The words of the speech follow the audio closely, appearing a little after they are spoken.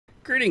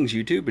Greetings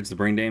YouTube, it's the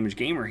Brain Damage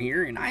Gamer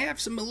here, and I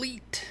have some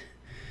Elite.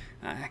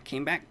 I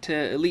came back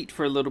to Elite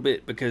for a little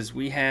bit because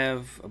we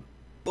have a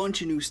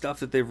bunch of new stuff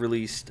that they've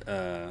released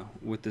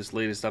with this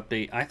latest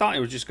update. I thought it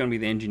was just going to be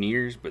the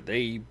engineers, but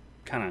they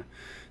kind of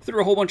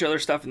threw a whole bunch of other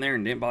stuff in there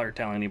and didn't bother to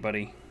tell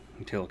anybody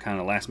until kind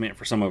of last minute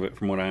for some of it,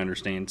 from what I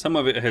understand. Some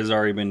of it has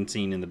already been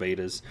seen in the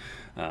betas,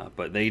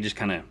 but they just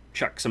kind of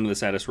chucked some of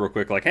this at us real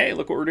quick, like, hey,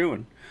 look what we're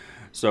doing.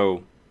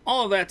 So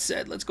all of that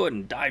said, let's go ahead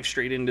and dive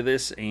straight into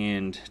this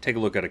and take a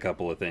look at a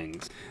couple of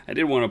things. I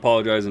did want to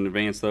apologize in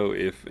advance, though,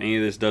 if any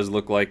of this does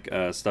look like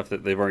stuff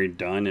that they've already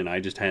done and I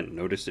just hadn't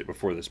noticed it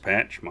before this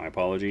patch. My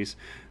apologies.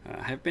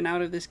 I have been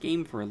out of this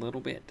game for a little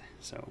bit,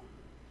 so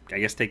I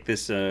guess take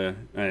this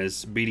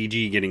as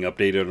BDG getting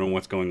updated on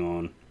what's going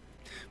on.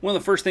 One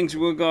of the first things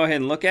we'll go ahead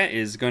and look at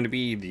is going to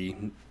be the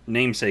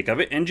namesake of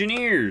it,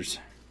 Engineers.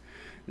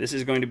 This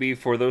is going to be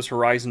for those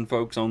Horizon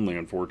folks only,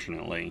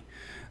 unfortunately.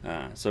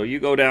 So you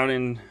go down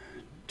into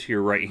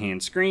your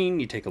right-hand screen,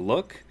 you take a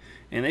look,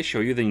 and they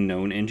show you the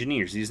known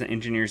engineers. These are the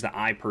engineers that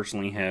I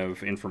personally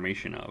have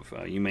information of.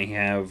 You may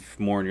have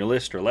more on your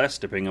list or less,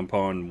 depending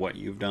upon what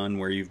you've done,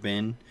 where you've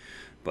been.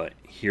 But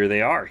here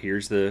they are.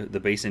 Here's the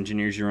base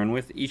engineers you run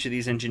with. Each of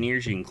these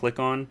engineers you can click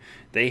on.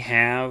 They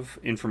have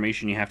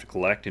information you have to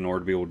collect in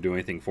order to be able to do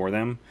anything for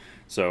them.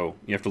 So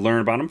you have to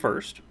learn about them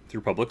first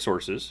through public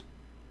sources.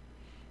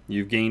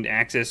 You've gained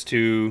access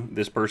to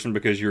this person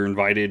because you're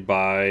invited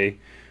by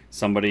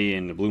somebody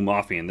in the Blue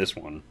Mafia in this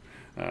one.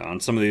 On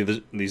some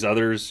of these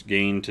others,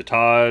 gain to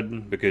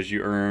Todd because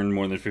you earn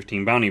more than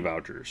 15 bounty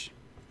vouchers.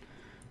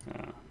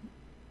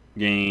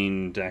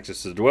 Gained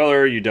access to the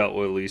Dweller, you dealt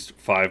with at least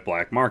 5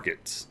 black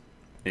markets.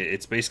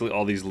 It's basically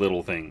all these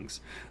little things.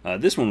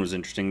 This one was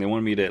interesting. They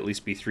wanted me to at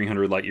least be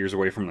 300 light years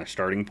away from the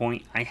starting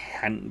point. I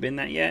hadn't been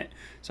that yet,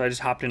 so I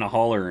just hopped in a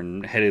hauler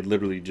and headed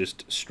literally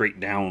just straight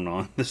down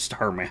on the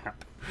star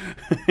map.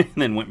 And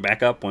then went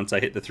back up once I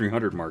hit the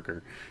 300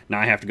 marker. Now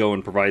I have to go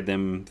and provide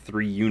them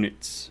 3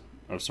 units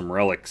of some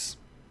relics.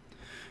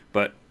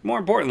 But more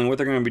importantly, what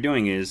they're going to be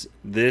doing is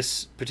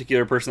this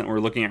particular person that we're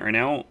looking at right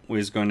now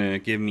is going to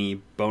give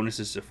me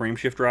bonuses to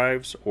frameshift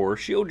drives or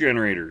shield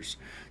generators.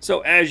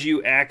 So as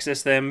you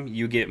access them,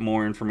 you get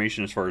more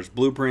information as far as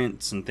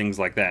blueprints and things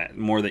like that,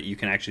 more that you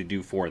can actually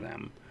do for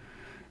them.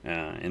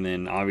 And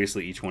then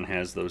obviously each one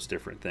has those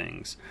different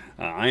things.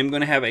 I'm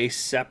going to have a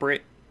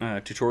separate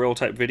tutorial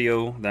type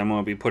video that I'm going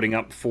to be putting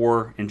up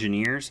for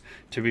engineers.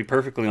 To be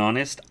perfectly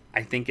honest,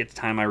 I think it's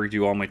time I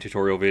redo all my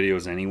tutorial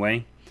videos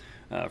anyway,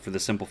 for the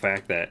simple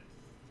fact that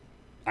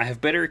I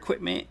have better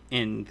equipment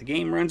and the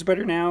game runs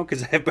better now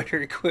because I have better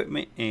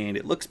equipment and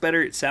it looks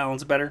better, it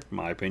sounds better, in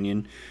my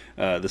opinion,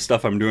 the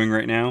stuff I'm doing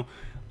right now.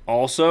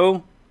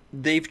 Also,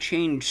 they've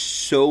changed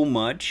so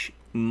much,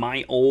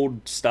 my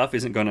old stuff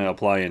isn't going to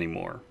apply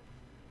anymore.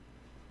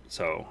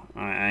 So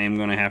I am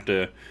going to have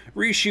to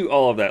reshoot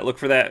all of that. Look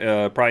for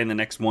that probably in the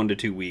next 1 to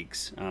 2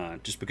 weeks,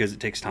 just because it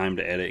takes time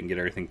to edit and get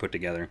everything put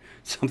together.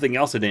 Something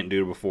else I didn't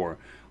do before.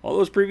 All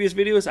those previous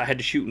videos I had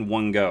to shoot in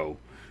one go.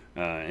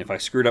 If I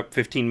screwed up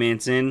 15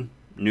 minutes in,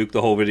 nuke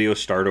the whole video,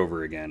 start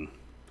over again.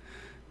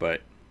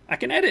 But I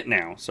can edit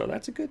now, so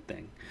that's a good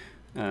thing.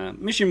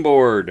 Mission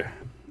board.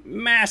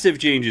 Massive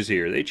changes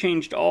here. They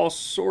changed all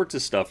sorts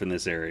of stuff in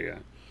this area.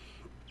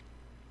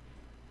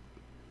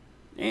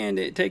 And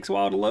it takes a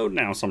while to load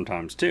now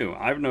sometimes too.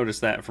 I've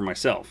noticed that for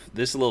myself.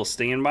 This little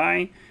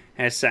standby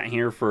has sat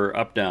here for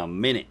up to a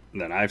minute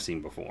that I've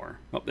seen before.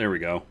 Oh, there we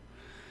go.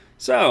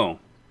 So,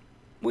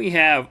 we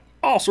have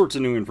all sorts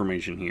of new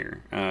information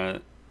here.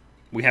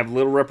 We have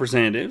little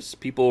representatives,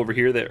 people over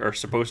here that are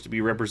supposed to be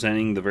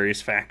representing the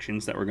various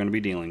factions that we're going to be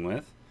dealing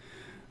with.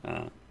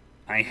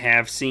 I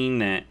have seen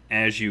that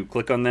as you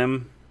click on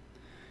them,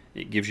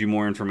 it gives you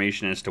more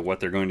information as to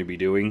what they're going to be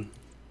doing.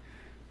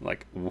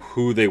 Like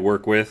who they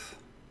work with,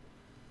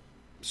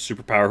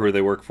 superpower who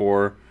they work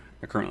for.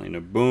 They're currently in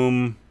a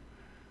boom,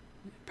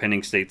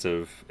 pending states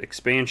of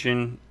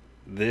expansion.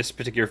 This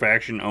particular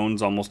faction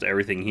owns almost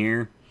everything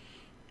here.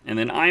 And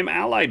then I'm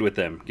allied with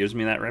them. Gives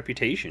me that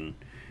reputation.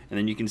 And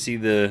then you can see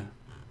the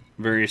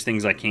various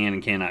things I can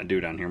and cannot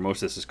do down here.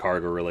 Most of this is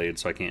cargo related,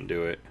 so I can't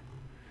do it.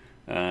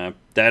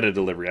 Data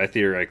delivery. I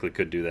theoretically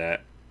could do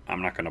that.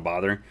 I'm not going to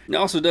bother. It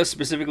also does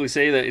specifically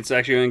say that it's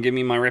actually going to give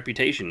me my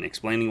reputation,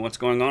 explaining what's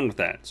going on with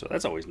that. So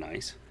that's always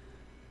nice.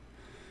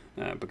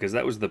 Because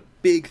that was the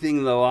big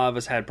thing that a lot of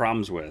us had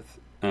problems with,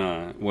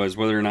 was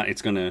whether or not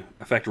it's going to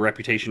affect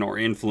reputation or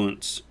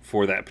influence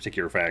for that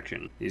particular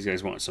faction. These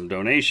guys want some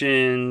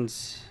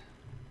donations.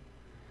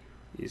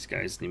 These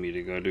guys need me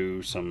to go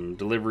do some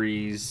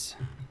deliveries.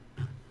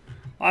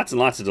 Lots and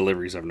lots of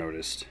deliveries I've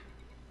noticed.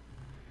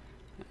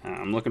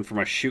 I'm looking for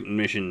my shooting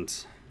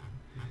missions.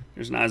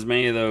 There's not as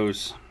many of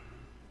those.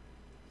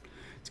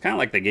 It's kind of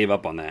like they gave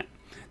up on that.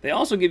 They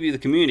also give you the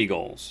community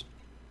goals,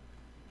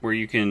 where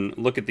you can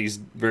look at these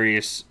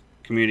various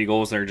community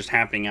goals that are just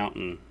happening out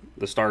in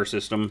the star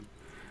system.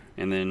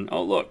 And then,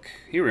 oh look,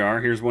 here we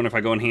are. Here's one. If I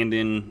go and hand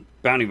in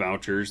bounty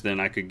vouchers, then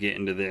I could get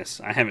into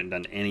this. I haven't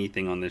done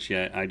anything on this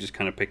yet. I just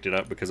kind of picked it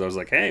up because I was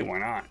like, hey, why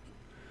not?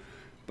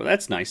 But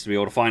that's nice to be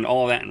able to find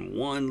all of that in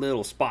one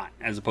little spot,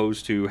 as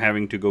opposed to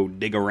having to go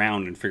dig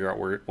around and figure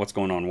out what's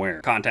going on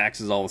where.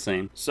 Contacts is all the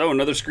same. So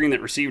another screen that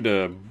received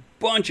a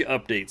bunch of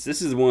updates.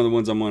 This is one of the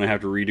ones I'm going to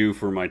have to redo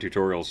for my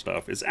tutorial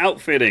stuff. It's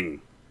outfitting.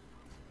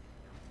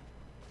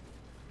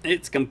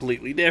 It's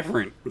completely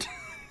different.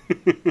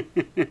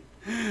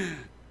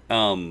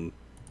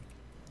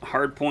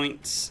 Hard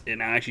points,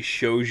 it actually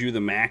shows you the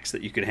max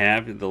that you could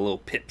have, the little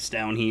pips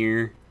down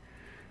here.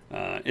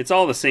 It's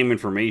all the same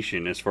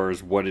information as far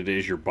as what it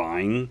is you're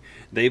buying.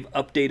 They've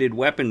updated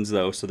weapons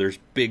though, so there's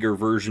bigger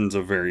versions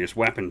of various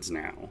weapons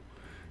now.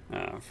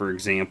 For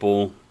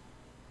example,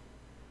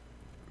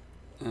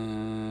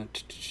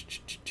 let's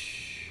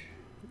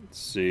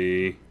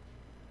see.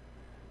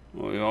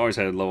 Well, we always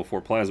had level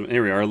 4 plasma.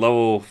 Here we are,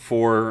 level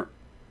 4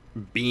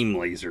 beam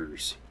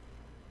lasers.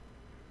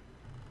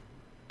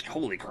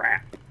 Holy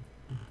crap.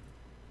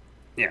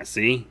 Yeah,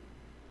 see?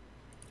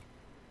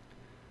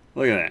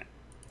 Look at that.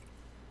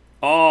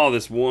 All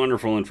this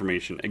wonderful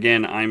information.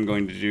 Again, I'm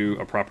going to do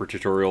a proper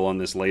tutorial on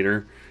this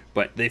later,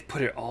 but they've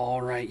put it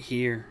all right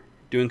here.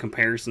 Doing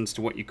comparisons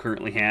to what you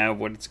currently have,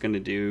 what it's going to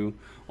do,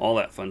 all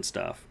that fun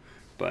stuff.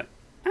 But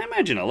I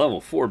imagine a level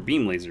 4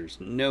 beam laser's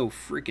no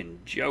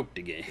freaking joke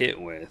to get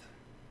hit with.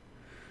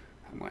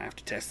 I'm going to have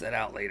to test that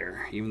out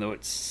later, even though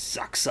it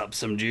sucks up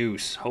some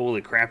juice.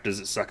 Holy crap, does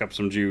it suck up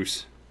some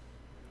juice.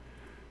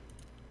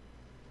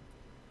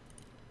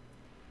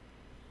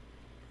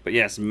 But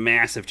yes,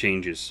 massive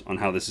changes on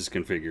how this is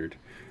configured.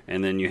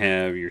 And then you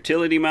have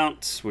utility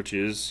mounts, which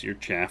is your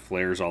chaff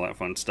flares, all that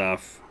fun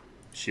stuff.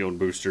 Shield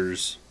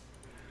boosters,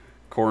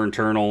 core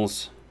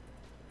internals,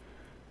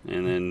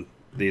 and then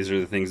these are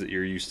the things that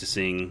you're used to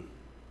seeing.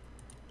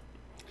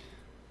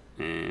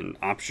 And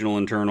optional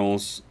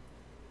internals.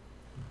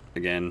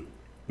 Again,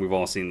 we've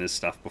all seen this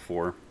stuff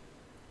before.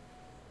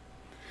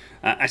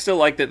 I still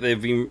like that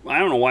they've... I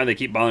don't know why they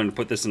keep bothering to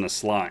put this in a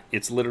slot.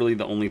 It's literally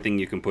the only thing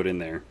you can put in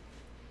there.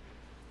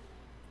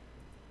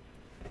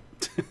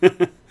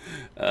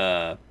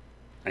 I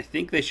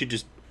think they should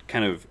just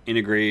kind of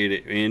integrate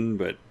it in,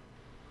 but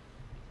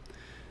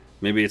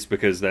maybe it's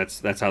because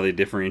that's how they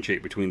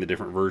differentiate between the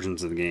different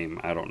versions of the game.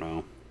 I don't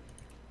know.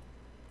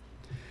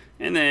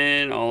 And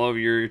then all of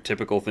your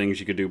typical things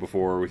you could do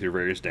before with your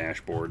various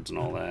dashboards and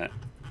all that.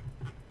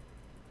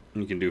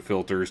 You can do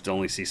filters to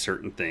only see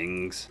certain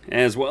things,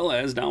 as well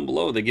as down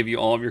below they give you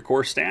all of your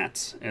core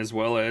stats, as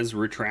well as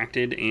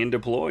retracted and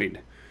deployed,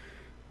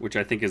 which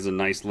I think is a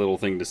nice little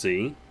thing to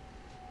see.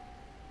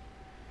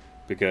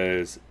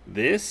 Because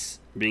this,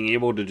 being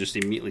able to just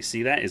immediately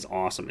see that is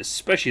awesome,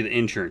 especially the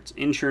insurance.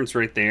 Insurance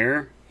right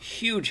there,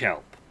 huge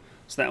help.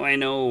 So that way I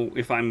know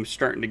if I'm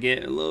starting to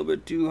get a little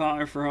bit too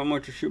high for how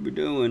much I should be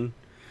doing.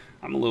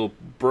 I'm a little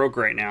broke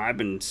right now. I've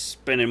been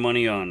spending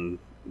money on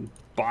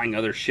buying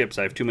other ships.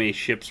 I have too many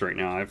ships right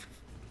now. I've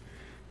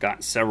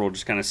got several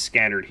just kind of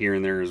scattered here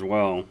and there as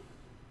well.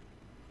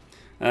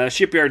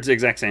 Shipyard's the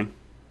exact same.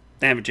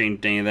 They haven't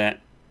changed any of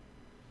that.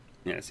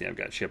 Yeah, see, I've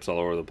got ships all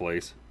over the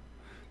place.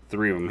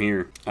 3 of them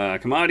here.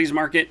 Commodities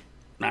market,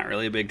 not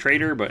really a big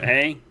trader, but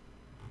hey,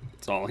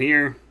 it's all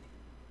here.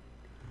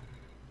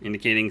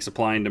 Indicating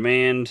supply and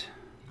demand.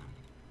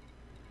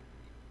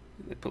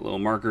 They put little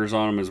markers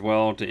on them as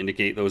well to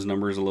indicate those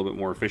numbers a little bit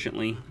more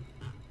efficiently.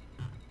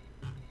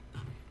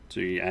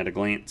 So you at a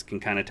glance can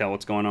kind of tell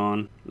what's going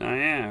on. Oh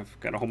yeah, I've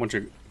got a whole bunch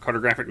of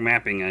cartographic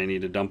mapping I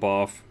need to dump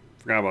off.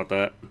 Forgot about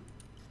that.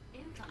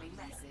 Incoming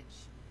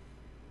message.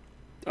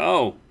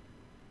 Oh.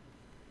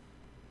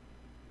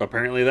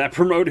 Apparently that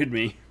promoted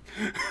me.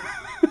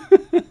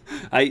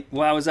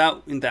 While I was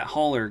out in that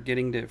hauler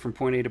getting from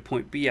point A to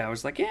point B, I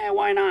was like, yeah,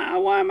 why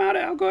not? While I'm out,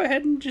 I'll go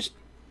ahead and just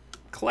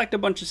collect a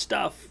bunch of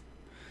stuff.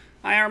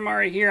 I'm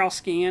already here, I'll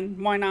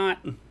scan. Why not?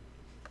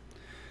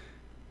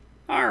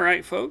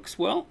 Alright, folks.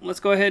 Well, let's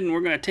go ahead and we're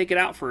going to take it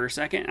out for a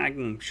second. I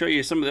can show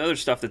you some of the other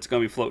stuff that's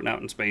going to be floating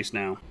out in space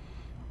now.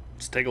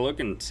 Let's take a look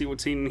and see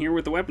what's in here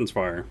with the weapons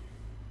fire.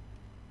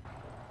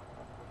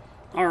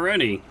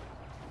 Alrighty.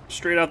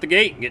 Straight out the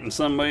gate, getting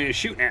somebody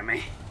shooting at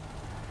me.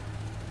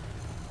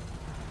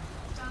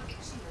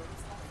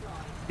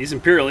 These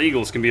Imperial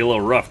Eagles can be a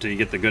little rough till you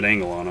get the good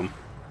angle on them.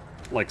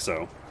 Like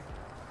so.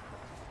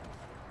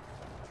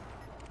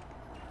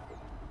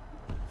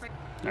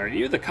 Are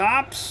you the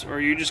cops, or are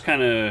you just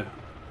kind of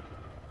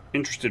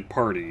interested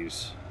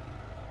parties?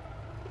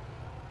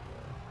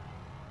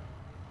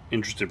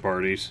 Interested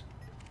parties.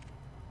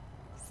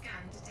 Scan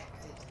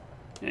detected.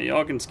 Yeah,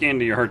 y'all can scan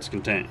to your heart's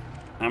content.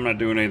 I'm not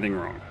doing anything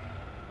wrong.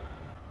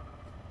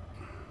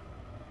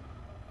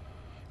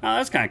 Oh,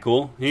 that's kind of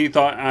cool. He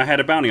thought I had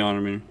a bounty on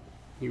him, and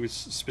he was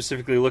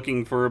specifically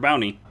looking for a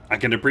bounty. I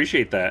can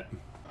appreciate that.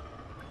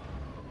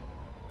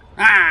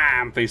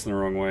 Ah, I'm facing the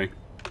wrong way.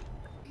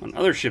 On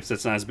other ships,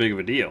 that's not as big of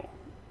a deal.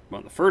 But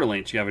on the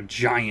Fer-de-Lance, you have a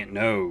giant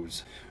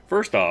nose.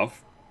 First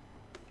off,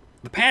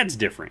 the pad's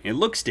different. It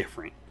looks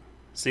different.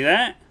 See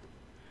that?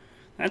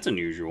 That's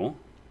unusual,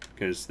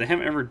 because they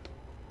haven't ever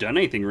done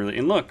anything really.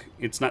 And look,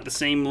 it's not the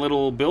same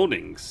little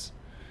buildings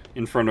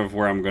in front of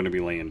where I'm going to be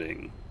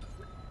landing.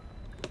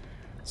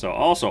 So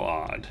also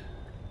odd.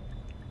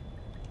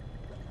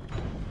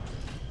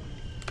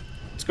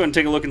 go and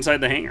take a look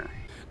inside the hangar.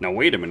 Now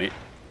wait a minute.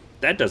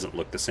 That doesn't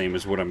look the same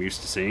as what I'm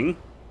used to seeing.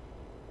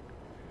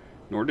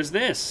 Nor does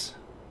this.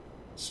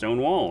 Stone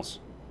walls.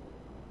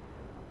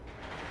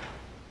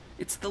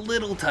 It's the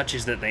little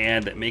touches that they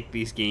add that make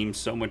these games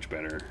so much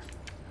better.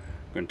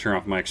 I'm going to turn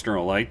off my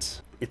external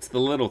lights. It's the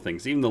little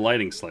things. Even the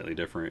lighting's slightly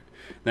different.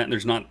 That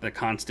there's not the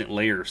constant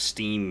layer of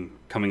steam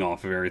coming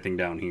off of everything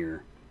down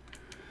here.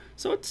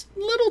 So it's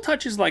little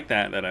touches like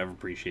that that I've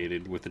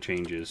appreciated with the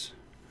changes.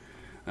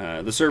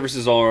 The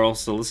services are all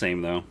still the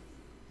same though.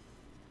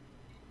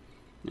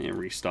 And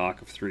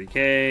restock of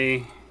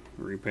 3K,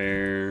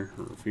 repair,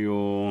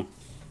 refuel.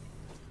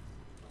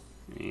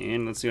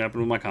 And let's see what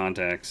happened with my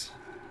contacts.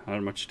 How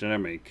much did I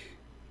make?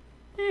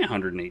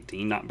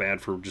 118. Not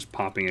bad for just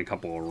popping a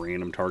couple of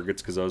random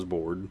targets because I was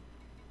bored.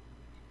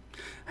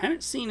 I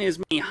haven't seen as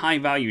many high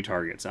value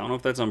targets. I don't know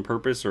if that's on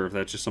purpose or if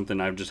that's just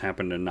something I've just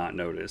happened to not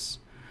notice.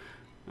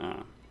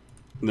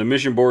 The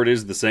mission board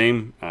is the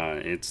same.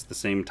 It's the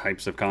same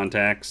types of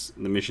contacts.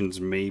 The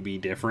missions may be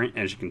different,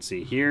 as you can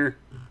see here.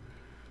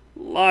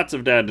 Lots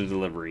of data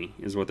delivery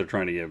is what they're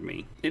trying to give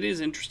me. It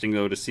is interesting,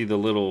 though, to see the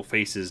little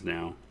faces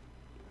now.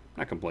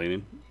 Not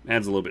complaining.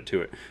 Adds a little bit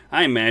to it.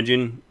 I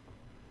imagine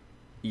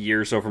a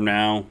year or so from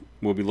now,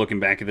 we'll be looking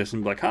back at this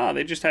and be like,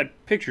 they just had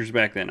pictures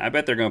back then. I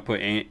bet they're going to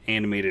put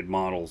animated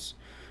models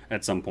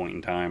at some point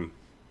in time.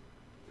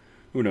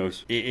 Who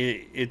knows?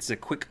 It's a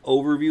quick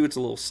overview. It's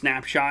a little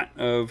snapshot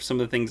of some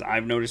of the things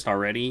I've noticed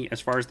already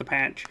as far as the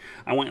patch.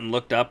 I went and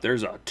looked up.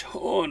 There's a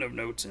ton of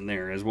notes in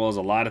there, as well as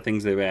a lot of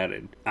things they've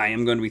added. I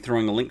am going to be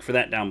throwing a link for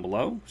that down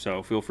below,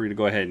 so feel free to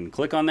go ahead and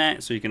click on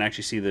that so you can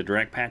actually see the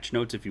direct patch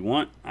notes if you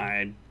want.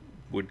 I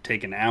would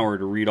take an hour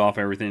to read off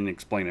everything and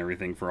explain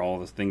everything for all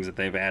the things that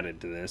they've added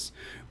to this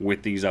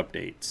with these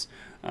updates.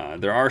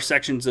 There are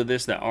sections of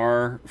this that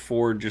are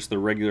for just the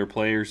regular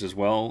players as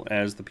well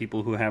as the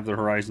people who have the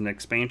Horizon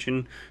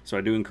expansion, so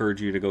I do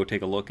encourage you to go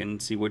take a look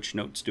and see which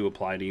notes do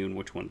apply to you and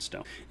which ones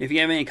don't. If you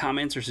have any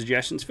comments or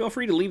suggestions, feel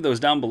free to leave those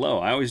down below.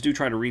 I always do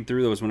try to read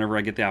through those whenever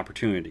I get the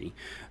opportunity.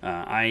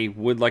 I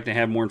would like to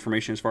have more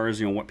information as far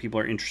as what people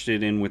are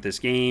interested in with this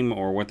game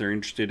or what they're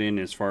interested in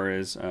as far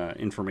as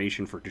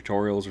information for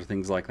tutorials or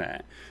things like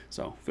that.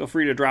 So feel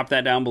free to drop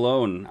that down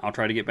below and I'll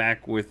try to get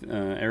back with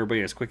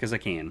everybody as quick as I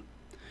can.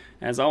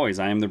 As always,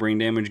 I am the Brain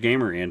Damage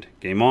Gamer, and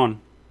game on.